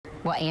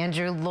Well,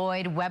 Andrew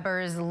Lloyd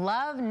Webber's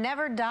Love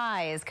Never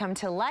Dies come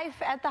to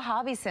life at the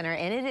Hobby Center,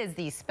 and it is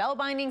the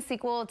spellbinding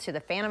sequel to The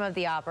Phantom of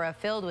the Opera,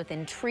 filled with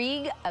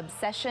intrigue,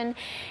 obsession,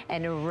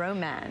 and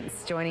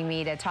romance. Joining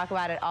me to talk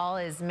about it all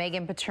is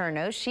Megan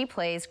Paterno. She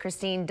plays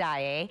Christine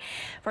Daae.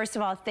 First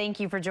of all, thank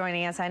you for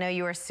joining us. I know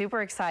you are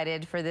super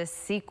excited for this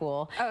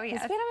sequel. Oh,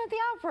 yes. The Phantom of the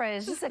Opera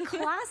is just a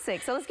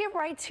classic, so let's get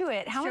right to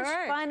it. How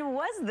much fun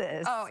was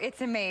this? Oh,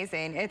 it's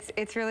amazing.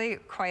 It's really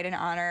quite an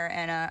honor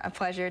and a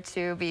pleasure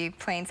to be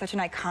playing such an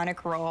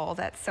iconic role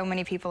that so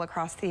many people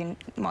across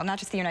well, not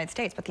just the United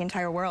States, but the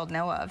entire world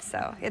know of.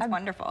 So it's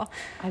wonderful.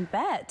 I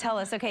bet. Tell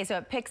us. Okay, so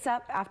it picks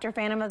up after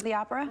Phantom of the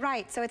Opera?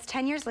 Right. So it's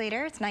 10 years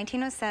later. It's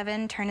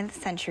 1907, turn of the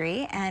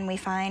century, and we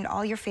find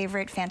all your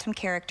favorite Phantom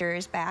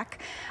characters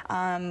back.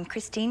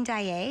 Christine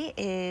Daae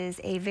is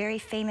a very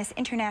famous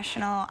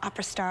international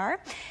opera star,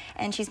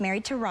 and she's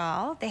married to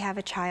Raoul. They have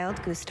a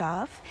child,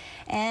 Gustav,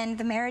 and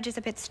the marriage is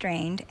a bit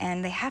strained,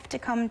 and they have to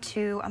come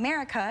to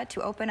America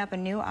to open up a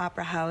new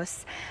opera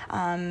house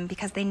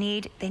because they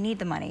need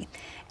the money.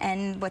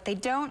 And what they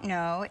don't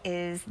know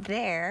is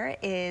there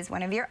is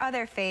one of your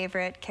other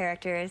favorite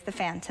characters, the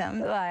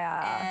Phantom.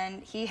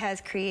 And he has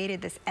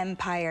created this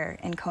empire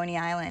in Coney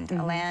Island,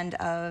 a land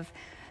of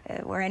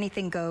where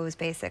anything goes,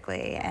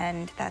 basically,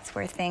 and that's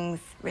where things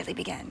really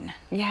begin.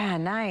 Yeah,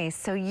 nice.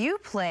 So you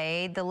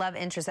played the love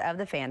interest of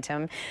the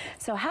Phantom.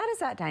 So how does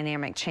that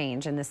dynamic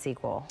change in the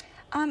sequel?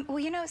 Well,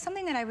 you know,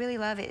 something that I really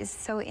love is,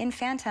 so in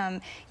Phantom,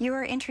 you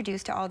are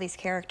introduced to all these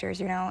characters,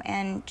 you know,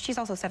 and she's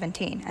also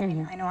 17. I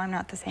mean, I know I'm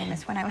not the same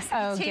as when I was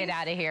 17. Oh, get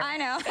out of here. I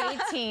know.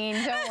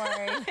 18, don't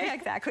worry. Yeah,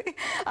 exactly.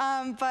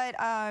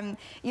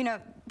 You know,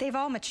 they've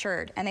all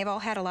matured, and they've all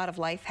had a lot of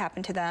life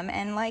happen to them,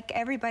 and like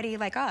everybody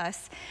like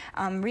us,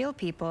 real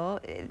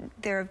people,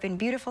 there have been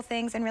beautiful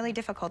things and really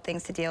difficult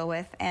things to deal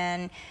with,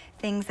 and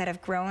things that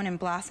have grown and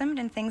blossomed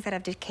and things that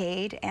have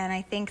decayed. And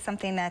I think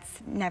something that's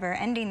never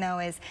ending, though,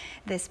 is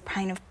this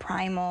kind of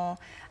primal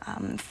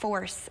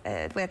force.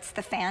 It's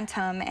the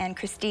Phantom and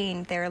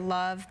Christine. Their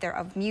love,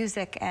 of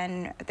music,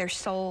 and their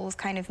souls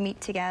kind of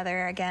meet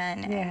together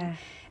again. Yeah. And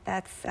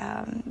that's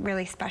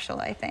really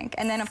special, I think.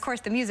 And then, of course,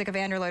 the music of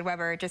Andrew Lloyd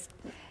Webber,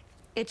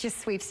 it just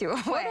sweeps you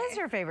away. What is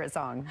your favorite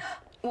song?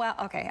 Well,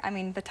 okay, I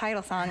mean, the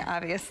title song,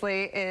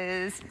 obviously,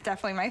 is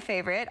definitely my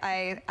favorite.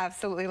 I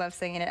absolutely love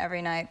singing it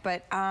every night.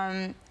 But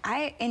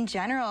in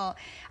general,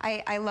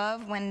 I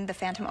love when the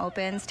Phantom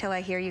opens, Till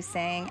I Hear You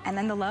Sing, and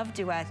then the love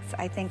duets,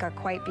 I think, are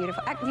quite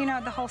beautiful. You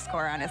know, the whole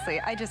score, honestly,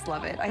 I just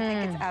love it. I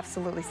think it's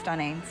absolutely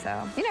stunning,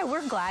 so. You know,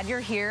 we're glad you're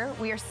here.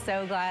 We are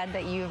so glad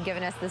that you've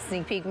given us this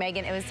sneak peek,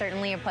 Megan. It was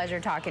certainly a pleasure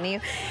talking to you.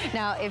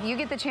 Now, if you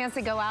get the chance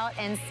to go out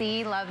and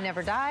see Love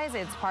Never Dies,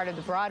 it's part of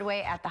the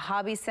Broadway at the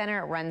Hobby Center.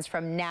 It runs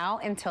from now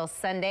until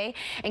Sunday.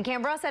 And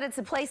Canberra said it's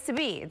a place to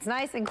be. It's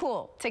nice and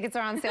cool. Tickets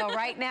are on sale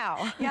right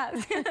now.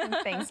 Yes.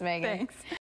 Thanks, Megan. Thanks.